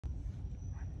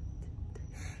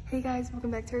Hey guys,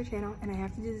 welcome back to our channel, and I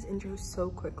have to do this intro so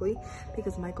quickly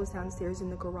because Michael's downstairs in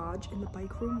the garage in the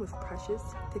bike room with Precious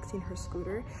fixing her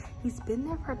scooter. He's been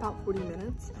there for about 40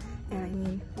 minutes and I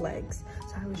need legs.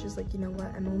 So I was just like, you know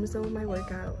what, I'm almost done with my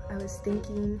workout. I was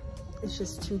thinking it's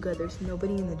just too good. There's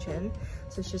nobody in the gym,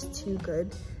 so it's just too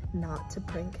good not to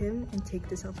prank him and take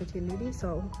this opportunity.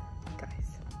 So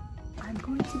guys, I'm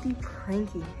going to be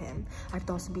pranking him. I have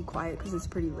to also be quiet because it's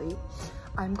pretty late.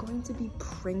 I'm going to be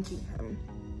pranking him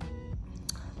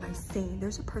by saying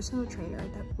there's a personal trainer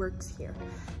that works here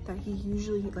that he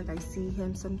usually, like, I see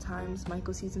him sometimes,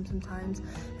 Michael sees him sometimes,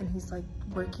 and he's like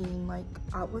working like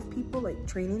out with people, like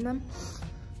training them.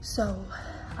 So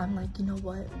I'm like, you know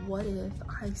what if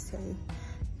I say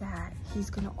that he's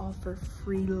gonna offer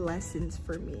free lessons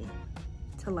for me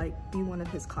to like be one of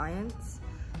his clients,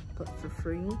 but for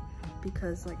free,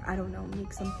 because like, I don't know,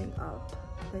 make something up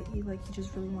that he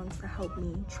just really wants to help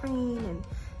me train and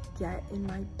get in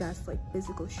my best like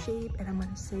physical shape. And I'm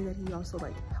gonna say that he also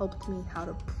like helped me how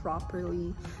to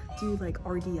properly do like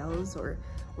RDLs or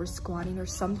squatting or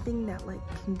something that like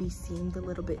can be seemed a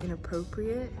little bit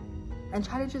inappropriate, and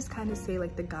try to just kind of say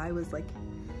like the guy was like,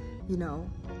 you know,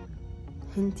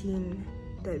 hinting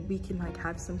that we can like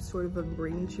have some sort of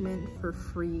arrangement for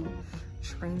free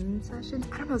training sessions.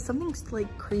 I don't know, something's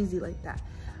like crazy like that.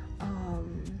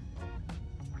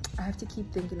 I have to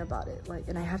keep thinking about it, like,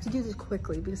 and I have to do this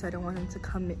quickly because I don't want him to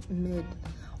come mid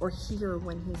or hear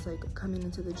when he's like coming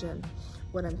into the gym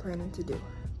what I'm planning to do.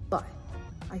 But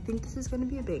I think this is gonna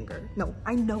be a banger. No,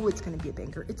 I know it's gonna be a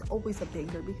banger. It's always a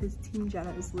banger because Team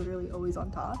Jenna is literally always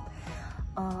on top.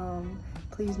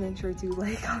 Please make sure to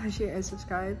like, comment, share, and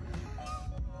subscribe,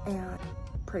 and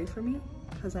pray for me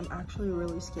because I'm actually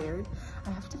really scared. I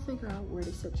have to figure out where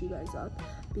to set you guys up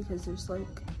because there's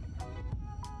like,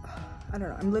 I don't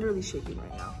know, I'm literally shaking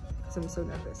right now because I'm so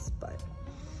nervous, but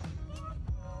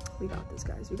we got this,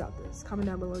 guys, we got this. Comment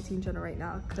down below Team Jenna right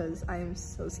now because I am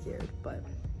so scared, but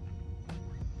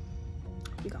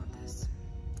we got this.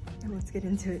 And let's get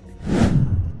into it.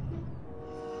 All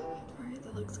right,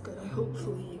 that looks good.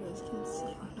 Hopefully you guys can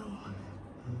see. Oh no.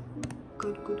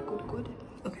 Good, good, good, good.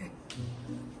 Okay.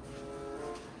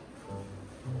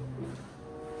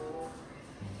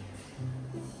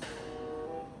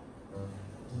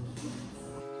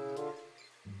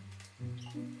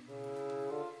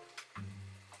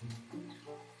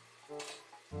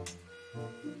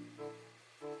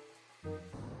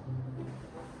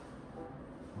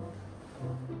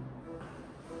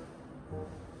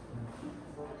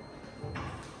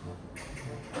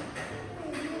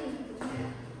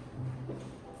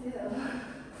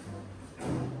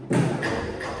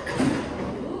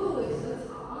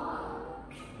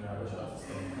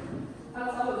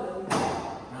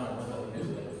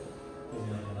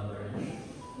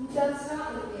 That's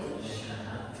not an inch.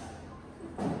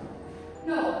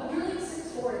 No, you're like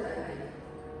 6'4" at that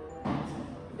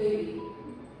height. Baby.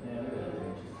 Yeah, we're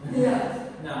good. Yeah.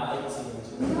 Nah, I can see it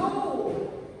too.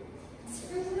 No!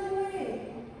 There's no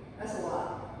way. That's a lot.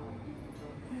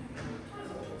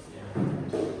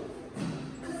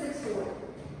 Just 6'4".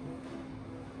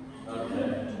 Okay.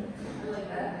 I like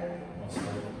that. What's that?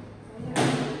 Yeah.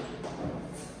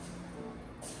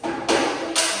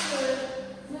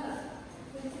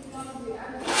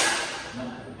 Yeah.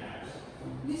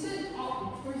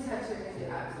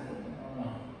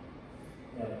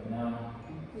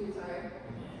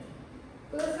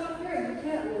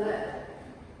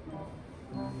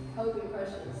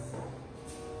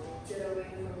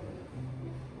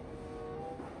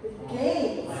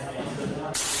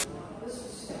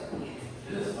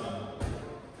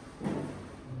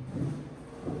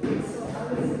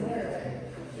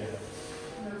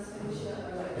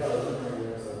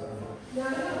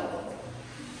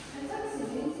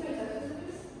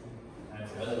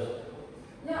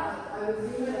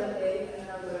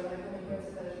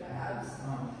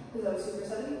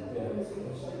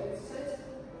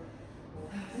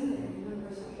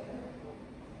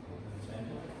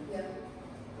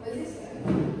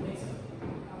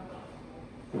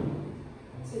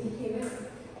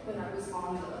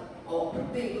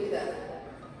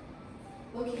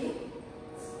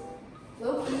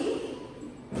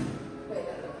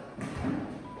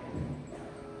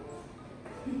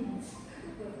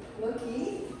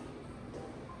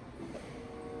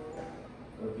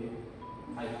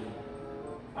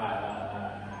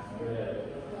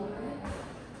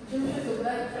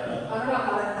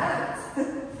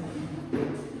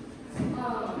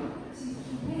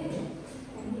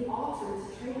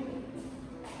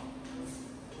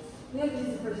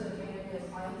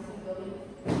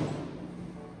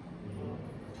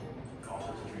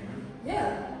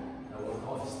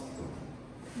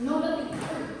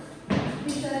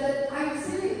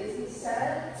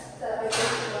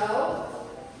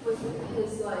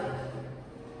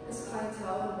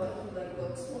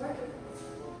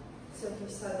 so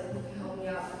he said that he can help me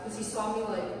out because he saw me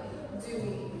like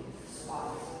doing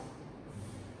squats.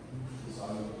 You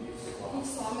saw me do He squats.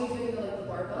 saw me doing like the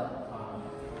barbell,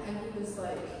 and he was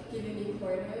like giving me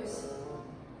pointers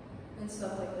and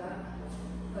stuff like that,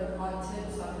 like on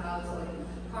tips on how to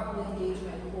like properly engage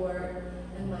my core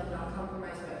and like not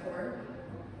compromise my core.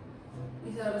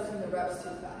 He said I was doing the reps too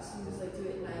fast. He was like, do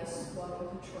it nice, slow,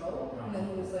 and control. And then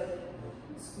he was like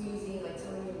squeezing, like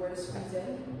telling me where to squeeze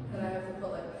in. And I have to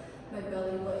put like my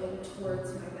belly button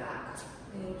towards my back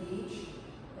and engage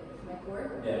like my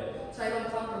core. Yeah. So I don't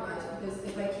compromise because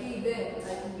if I cave in,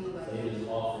 I can be like, So you just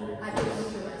offer. I can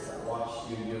injure myself. Watch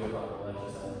you do a couple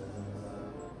exercises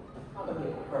and I'm gonna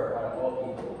get hurt out of all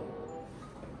people.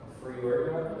 Free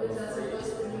workout? What is that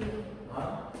supposed to mean?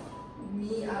 Huh?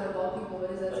 Me out of all people,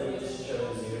 what is that Like it supposed just to mean?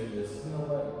 shows you just, you know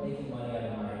what, making money out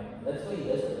of mine. That's what he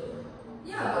does with it.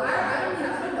 Yeah, but I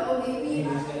don't know, maybe.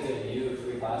 He's gonna give you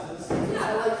free classes?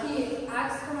 Yeah, like he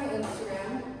asked for my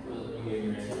Instagram. You gave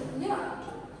your Instagram? Yeah.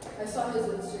 I saw his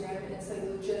Instagram and it's like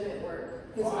legitimate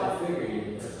work. His Well, I life. figured you're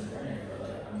the person running it, but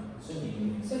like, I'm assuming you.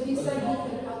 So he said he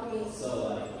can help me. So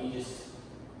like, he just.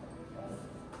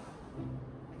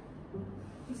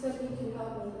 He said he can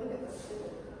help me. Look at this.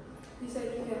 He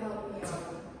said he can help me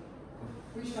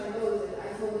reach my goals, and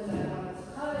I told him that I wanted to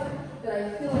cut it, that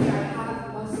I feel like I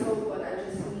have muscle, but I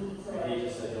just need to He like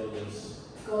just said he'll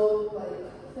just. go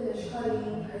like finish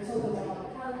cutting. I told him I'm on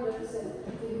a calorie deficit,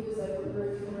 and he was like,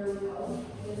 "We're can really help."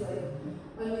 It's like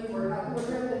a new workout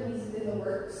program that he's in the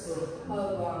works of.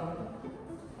 Hold on,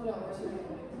 where's your hand?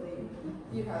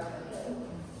 You have it.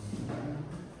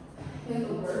 In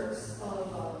the works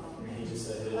of He just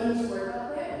said he'll. a new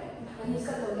workout plan, and he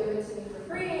said he'll give it to me for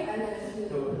free, and then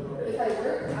if I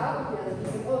work out with him,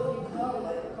 he's like, oh, if you come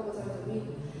like a couple times a week,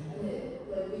 and it,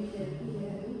 like we can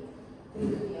meet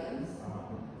in the DMs,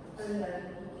 and then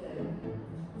he can.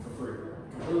 For free.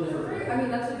 Completely for free. I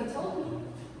mean, that's what he told me.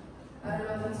 I don't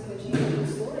know if he's gonna change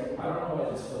the story. I don't know why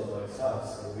it just feels like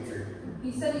sus, so weird.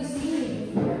 He said he's seen me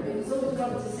before, and he's always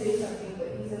wanted to say something, but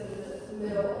he's in the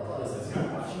middle of Is us. this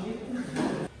guy watching you?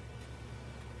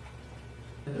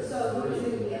 So he was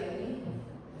in the Anthony.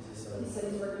 Is He this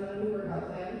said he's working on a new workout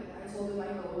plan. I told him my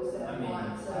goals that I I mean,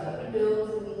 want to build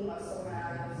lean muscle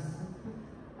mass.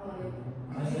 I want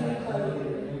I think I don't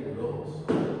even know your goals.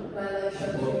 but I like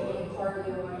strength training, cardio,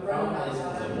 and The running problem is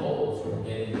outside. the goals for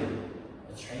getting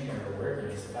a trainer or working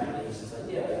is the fact that he's just like,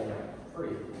 yeah,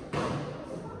 free.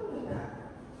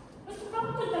 What's wrong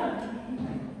with that?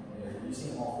 Yeah, you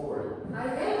seem all for it. I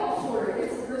am all for it.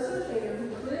 It's a personal trainer who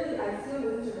clearly, I see on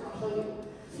Instagram, I'll show you,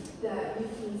 that you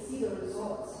can see the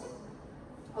results.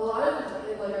 A lot of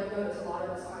it, like I've noticed, a lot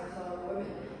of his clients are women.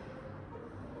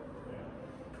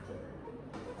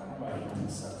 I don't know why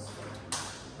it sucks.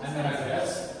 I mean, I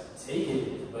guess take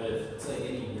it, but if it's like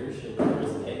any weird shit that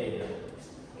was hey,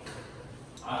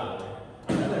 I don't know.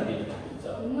 I'm not gonna be so.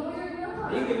 No, you're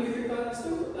not. You give me free classes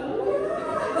too? I don't know.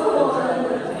 No.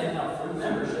 I'm handing out free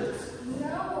memberships. No.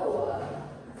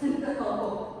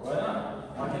 No. Why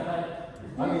not? Why can't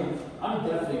I? I mean, I'm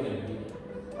definitely gonna be there.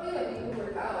 Oh yeah, you can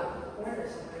work out in the corner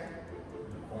somewhere.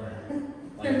 In the corner.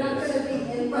 Like You're not this. gonna be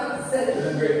in my Doing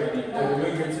center. great, I mean, you're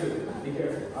doing great too. Be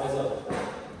careful. Eyes up.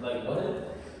 Like, what?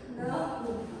 No.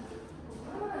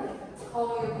 Why?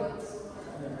 Oh, your books.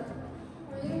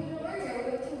 Are you enjoying it? I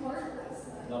worked too hard last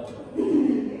night. No.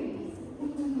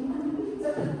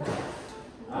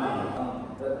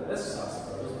 This sucks,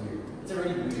 bro. It's weird. It's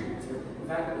already weird. The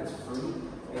fact that it's free,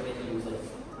 like that he was like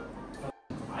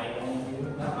eyeballing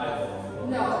you, not eyeballing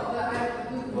you.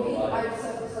 No, I've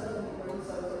said this something before,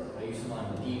 so. I used to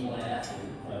want to be one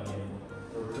athlete. I mean,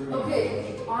 recruiting.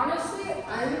 Okay, honestly,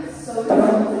 I'm so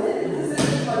done with it. This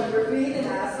is funny. You're being an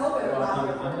asshole, but Well, I'm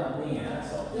I'm not. not being an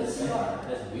asshole. I'm just Yes, you saying, are.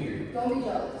 that's weird. Don't be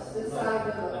jealous. It's not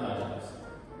good. I'm not jealous.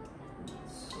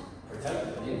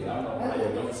 Protect me, dude. I don't know why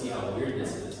you don't see how weird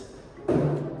this is.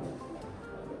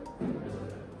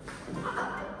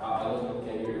 I look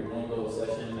at your one little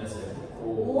session. That's a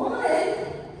cool. One?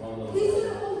 One little. He's in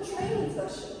a whole training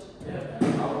session.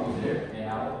 Yeah, I'll be there, and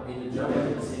I'll be the judge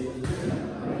and see who's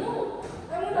doing No,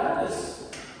 I it. want That to. is.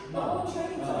 The whole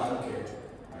training No, I session. don't care.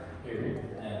 Alright, period.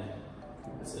 And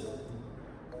that's it.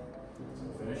 So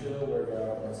finish your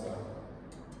workout. Let's go.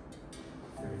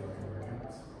 Free fucking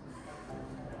workouts.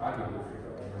 I can do a free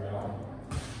fucking workout.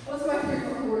 What's my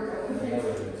favorite workout?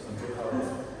 Some good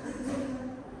cardio.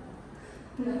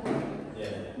 No. Yeah.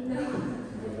 No.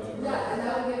 Yeah, and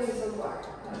that would get me so far.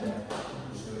 Yeah.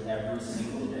 Just do it every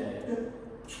single day.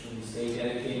 When you stay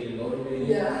dedicated and motivated,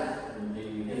 Yeah. and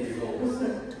you hit your goals.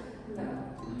 No.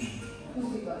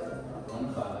 Who's you better?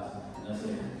 One class, and that's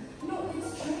it. No,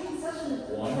 it's training session.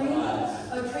 One Training.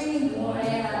 class. A training One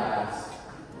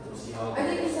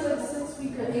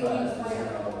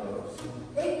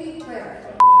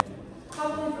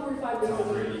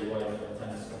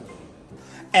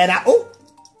And I, oh.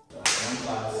 One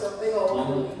class, With a big old one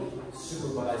movie.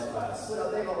 supervised class, With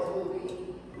a big old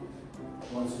movie.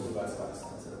 one supervised class.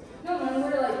 That's it. No,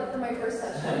 remember like for my first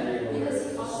session,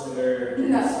 because he also Sweater,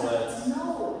 sweats.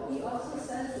 no, he also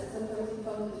says that sometimes he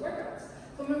films his workouts.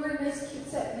 But remember a nice cute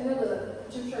set, you know the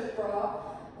Gymshark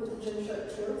bra with the Gymshark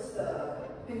shorts, the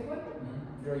pink one?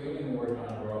 Girl, you didn't even work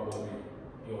on a bra with me.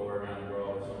 You'll work on a bra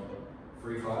with some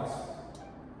free class.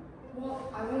 Well,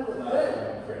 I want to look Not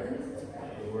good.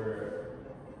 You were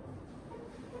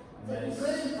a It's a nice,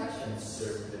 good impression.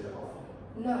 conservative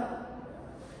outfit. No,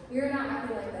 you're not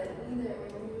acting like that either.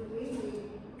 When you leave me,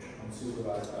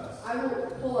 Unsupervised class. I will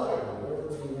pull up.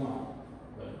 Whatever you want,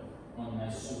 but one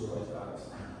nice supervised class.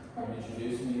 Come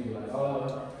introduce me, be like,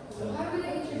 oh. Why would I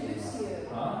introduce you?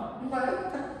 Huh? Why?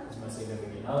 It's my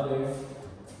significant other.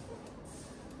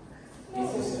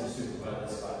 It's just a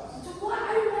supervised class. Why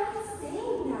are you not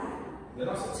saying that? Then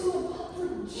also. To a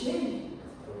public gym.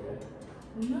 Okay.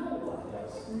 No.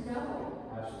 Yes. No.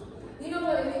 Absolutely. You know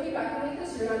what? If you keep acting like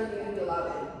this, you're not even gonna be allowed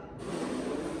in.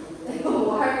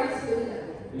 Why are you doing that?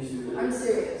 I'm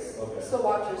serious. Okay. So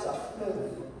watch yourself.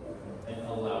 Move. And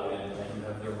allow it, and you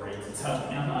have the right to tell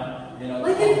me I'm not, you know,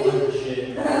 Like if public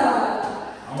shit.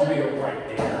 I'm gonna be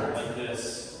right there, like this.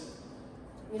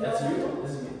 You know That's what? you?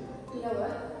 This is me. You know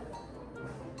what?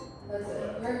 That's it.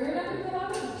 You're not gonna be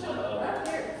allowed in. Shut up. I don't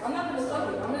care. I'm not gonna stop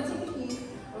you. I'm gonna take the key.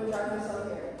 I'm gonna drive myself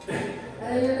here. And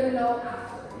then you're gonna know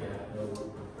after. Yeah, no.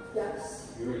 Yes.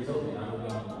 You already told me, I'm gonna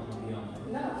be on.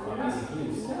 No. I'm You're easy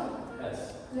keys. not. No. Yes.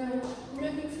 No.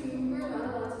 You're making sure you're not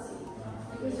allowed to see.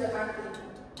 Because you're acting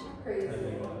crazy. I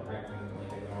think I'm acting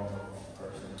like a normal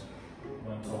person.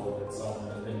 When I'm told that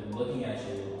someone has been looking at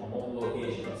you on multiple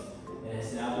occasions and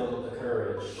has now built the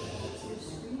courage to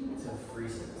free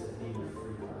to be with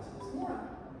free classes. Yeah.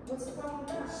 What's the problem with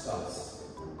that? Sus.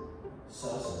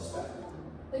 Sus inspector.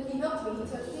 Like he helped me.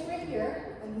 He touched me right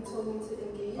here, and he told me to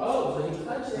engage. Oh, so he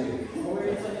touched you. What were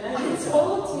you fucking at? I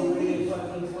told you. What were you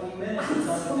fucking 20 minutes? It's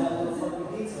on that little fucking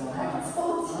pizza, huh? I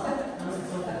told you. Huh?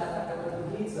 It's on that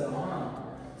fucking pizza, huh?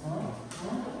 Huh?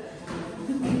 Huh?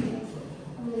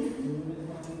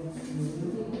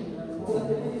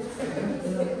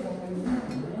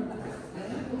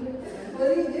 What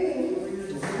are you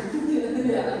doing?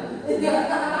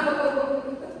 Yeah.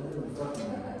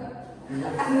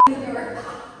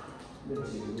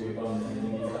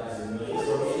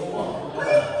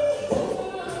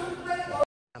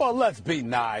 Well, let's be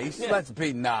nice. Let's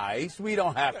be nice. We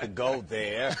don't have to go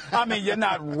there. I mean, you're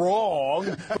not wrong.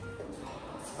 I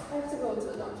have to go to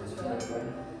the doctor's for that.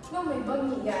 No, my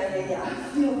buggy. Yeah. I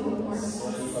feel a little more.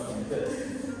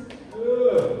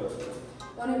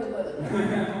 Don't even play like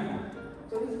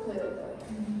that. Don't even play like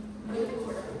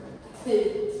that. Hey,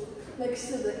 next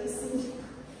to the AC.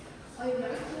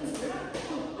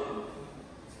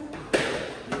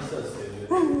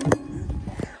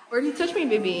 Where'd he touch me,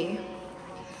 baby?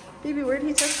 Baby, where'd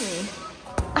he touch me?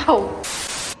 Ow!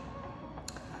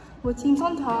 What team's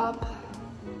on top?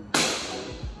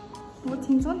 What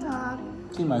team's on top?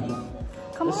 Team Michael.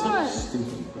 Come That's so on.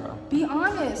 stupid, bro. Be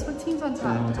honest. What team's on Do you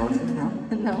want top? to talk to me now?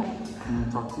 No. You want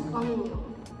to talk to you? Oh,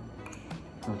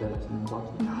 No, Dad, you want to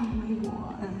talk to no, you? I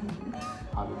want.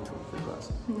 I'll be for the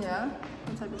glasses. Yeah?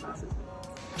 What type of glasses?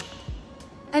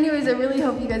 Anyways, I really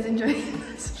hope you guys enjoyed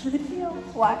this video.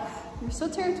 Why? You're so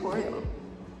territorial.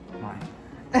 Why?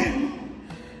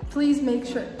 Please make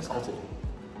sure. Salted.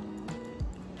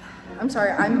 I'm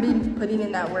sorry, I'm been putting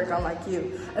in that work unlike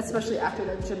you, especially after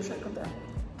that Gymshark up there.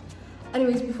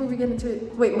 Anyways, before we get into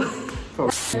it, wait, what?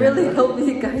 I really hope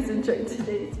you guys enjoyed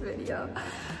today's video.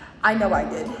 I know I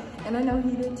did, and I know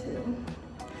he did too.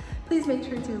 Please make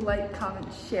sure to like, comment,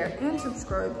 share, and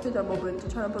subscribe to the button to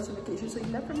turn on post notifications so you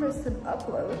never miss an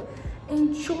upload.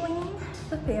 And join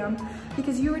the fam,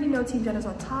 because you already know Team Jen is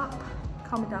on top.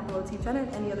 Comment down below Team Jen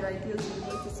and any other ideas you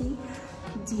would like to see.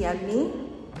 DM me,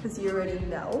 because you already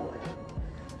know.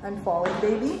 I'm falling,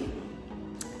 baby,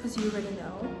 because you already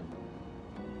know.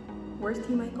 Where's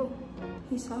Team Michael?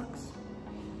 He sucks.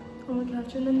 I'm gonna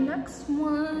catch you in the next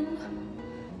one.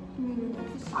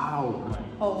 Ow.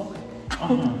 Oh.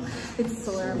 It's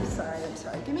sore. I'm sorry.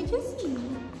 Give me a kissy.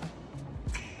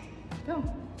 Go.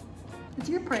 It's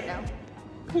your part now.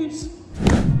 Peace.